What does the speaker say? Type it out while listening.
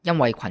因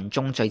為群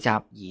眾聚集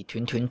而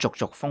斷斷續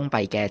續封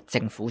閉嘅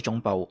政府總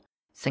部，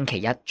星期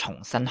一重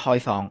新開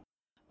放，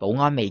保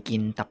安未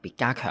見特別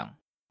加強。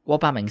過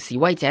百名示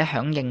威者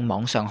響應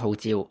網上號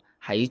召，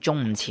喺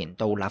中午前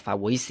到立法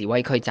會示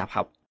威區集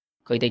合。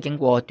佢哋經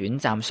過短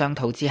暫商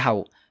討之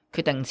後，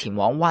決定前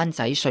往灣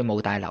仔稅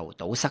務大樓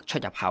堵塞出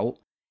入口，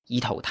意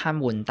圖癱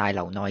瘓大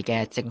樓內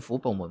嘅政府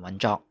部門運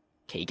作。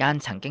期間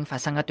曾經發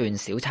生一段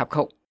小插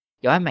曲，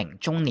有一名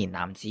中年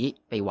男子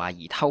被懷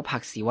疑偷拍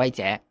示威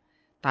者，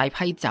大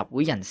批集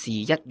會人士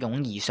一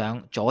擁而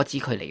上，阻止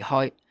佢離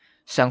開，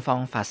雙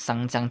方發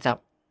生爭執。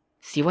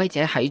示威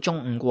者喺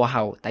中午過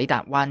後抵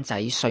達灣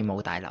仔稅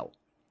務大樓，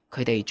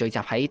佢哋聚集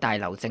喺大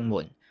樓正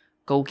門，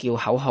高叫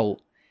口號，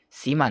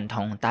市民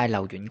同大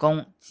樓員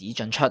工只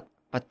准出，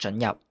不准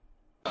入。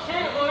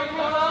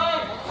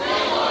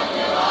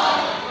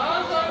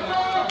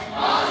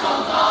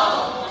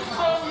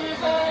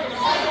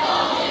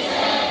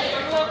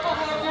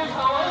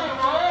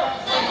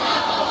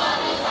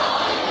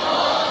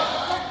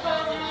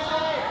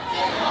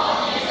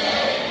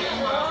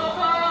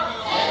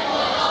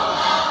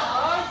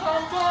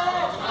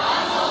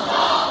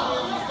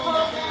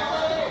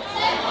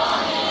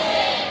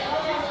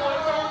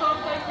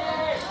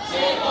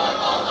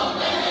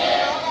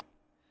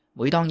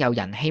每當有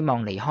人希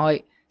望離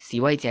開，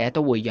示威者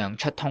都會讓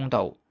出通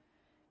道。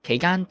期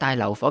間大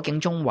樓火警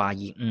中懷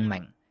疑誤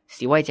鳴，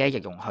示威者亦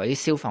容許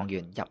消防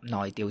員入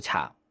內調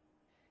查。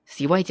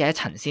示威者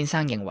陳先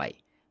生認為，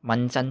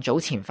民陣早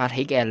前發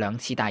起嘅2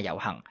次大遊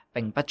行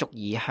並不足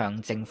以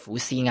向政府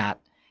施壓，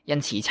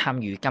因此參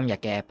與今日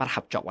嘅不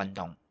合作運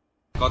動。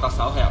個特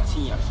首係由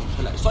千人選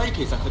出嚟，所以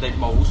其實佢哋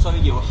冇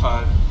需要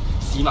向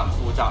市民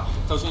負責。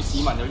就算市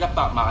民有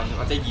100萬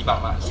或者200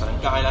萬人上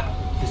街咧，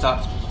其實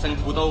政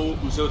府都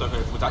唔需要對佢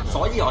哋負責。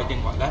所以我認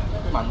為咧，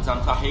民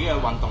陣發起嘅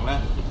運動咧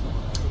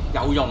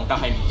有用，但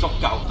係唔足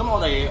夠。咁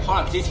我哋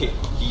可能之前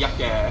2日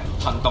嘅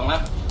行動咧，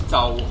就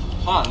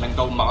可能令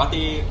到某一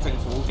啲政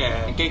府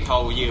嘅機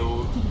構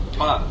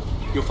可能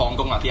要放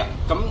工啊啲人。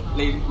咁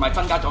你咪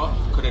增加咗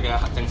佢哋嘅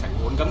行政成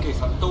本。咁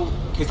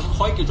其實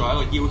可以叫做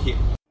一個要挾。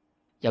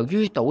由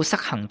於堵塞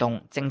行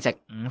動正值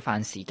午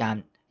飯時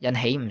間，引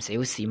起唔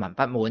少市民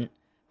不滿，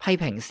批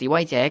評示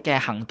威者嘅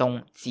行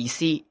動自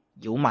私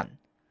擾民。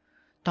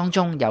當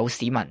中有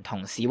市民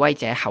同示威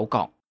者口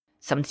角，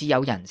甚至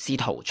有人試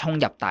圖衝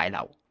入大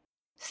樓。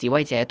示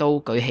威者都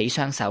舉起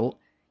雙手，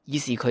以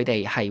示佢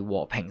哋係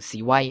和平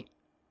示威。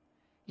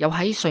有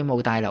喺稅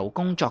務大樓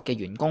工作嘅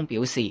員工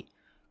表示，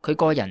佢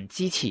個人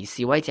支持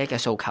示威者嘅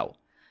訴求，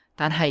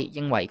但係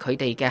認為佢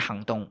哋嘅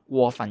行動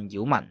過分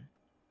擾民。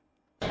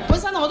本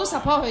身我都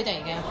support 佢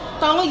哋嘅，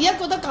但我而家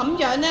覺得咁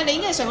樣呢，你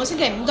應該上個星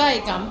期五都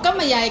係咁，今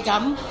日又係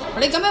咁，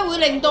你咁樣會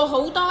令到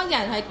好多人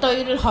係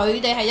對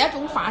佢哋係有一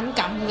種反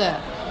感嘅。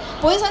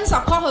本身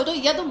support 佢都而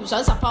家都唔想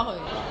support 佢，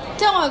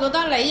即係我係覺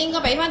得你應該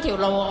俾翻條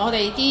路我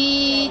哋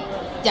啲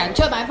人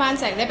出去買翻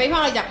食，你俾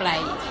翻佢入嚟。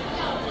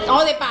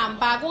我哋罷唔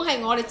罷工係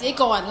我哋自己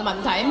個人嘅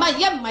問題啊嘛，而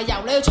家唔係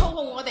由你去操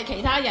控我哋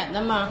其他人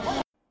啊嘛。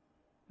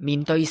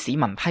面對市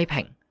民批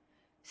評，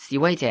示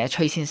威者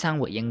崔先生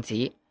回應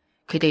指，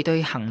佢哋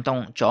對行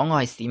動阻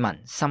礙市民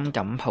深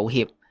感抱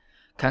歉，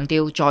強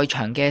調在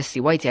場嘅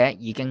示威者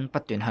已經不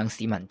斷向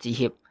市民致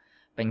歉，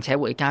並且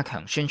會加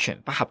強宣傳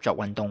不合作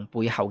運動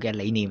背後嘅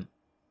理念。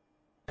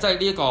即係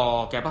呢一個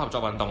嘅不合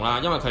作運動啦，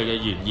因為佢嘅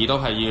原意都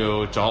係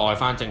要阻礙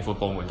翻政府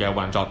部門嘅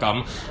運作，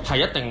咁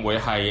係一定會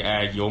係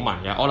擾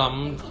民嘅。我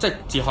諗即係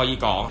只可以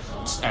講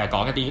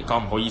一啲講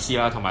唔好意思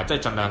啦，同埋即係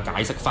盡量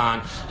解釋翻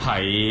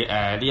喺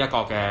呢一個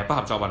嘅不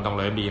合作運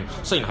動裏面，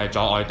雖然係阻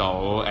礙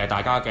到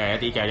大家嘅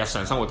一啲嘅日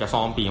常生活嘅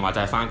方便或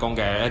者係翻工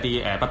嘅一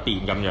啲不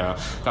便咁樣，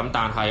咁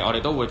但係我哋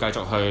都會繼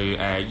續去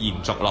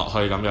延續落去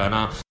咁樣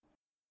啦。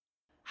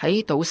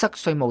喺堵塞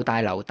稅務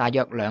大樓大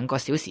約2個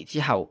小時之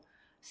後，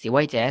示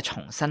威者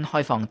重新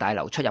開放大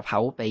樓出入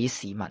口俾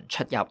市民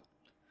出入，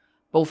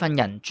部分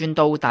人轉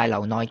到大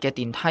樓內嘅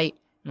電梯，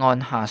按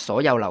下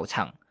所有樓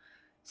層，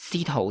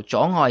試圖阻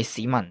礙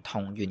市民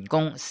同員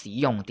工使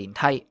用電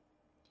梯。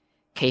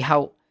其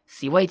後，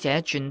示威者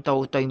轉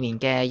到對面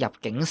嘅入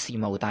境事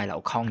務大樓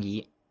抗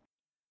議，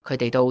佢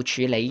哋到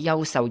處理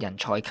優秀人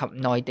才及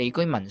內地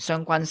居民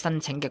相關申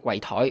請嘅櫃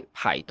台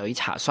排隊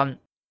查詢，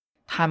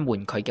癱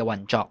瘓佢嘅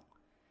運作。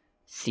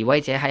示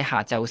威者喺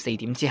下晝4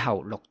點之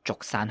後陸續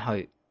散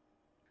去。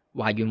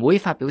華員會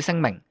發表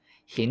聲明，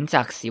譴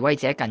責示威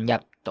者近日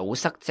堵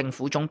塞政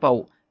府總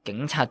部、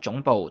警察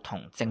總部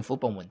同政府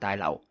部門大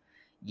樓，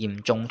嚴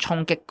重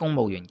衝擊公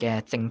務員嘅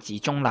政治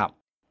中立，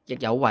亦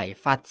有違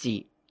法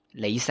治、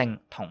理性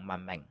同文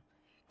明，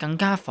更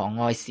加妨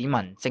礙市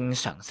民正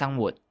常生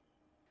活。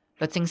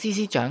律政司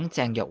司長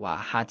鄭若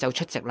驊下晝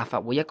出席立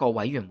法會一個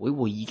委員會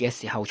會議嘅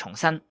時候重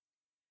申，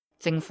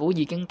政府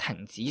已經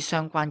停止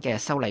相關嘅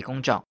修例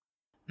工作，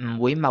唔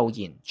會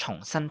貿然重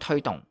新推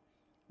動，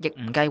亦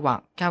唔計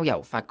劃交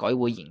由法改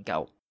會研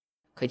究。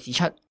佢指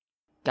出，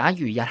假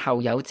如日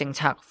後有政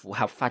策符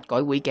合法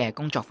改會嘅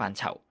工作範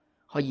疇，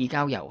可以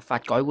交由法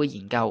改會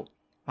研究，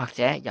或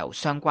者由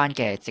相關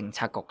嘅政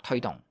策局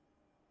推動。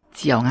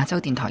自由亞洲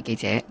電台記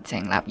者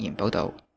鄭立賢報道。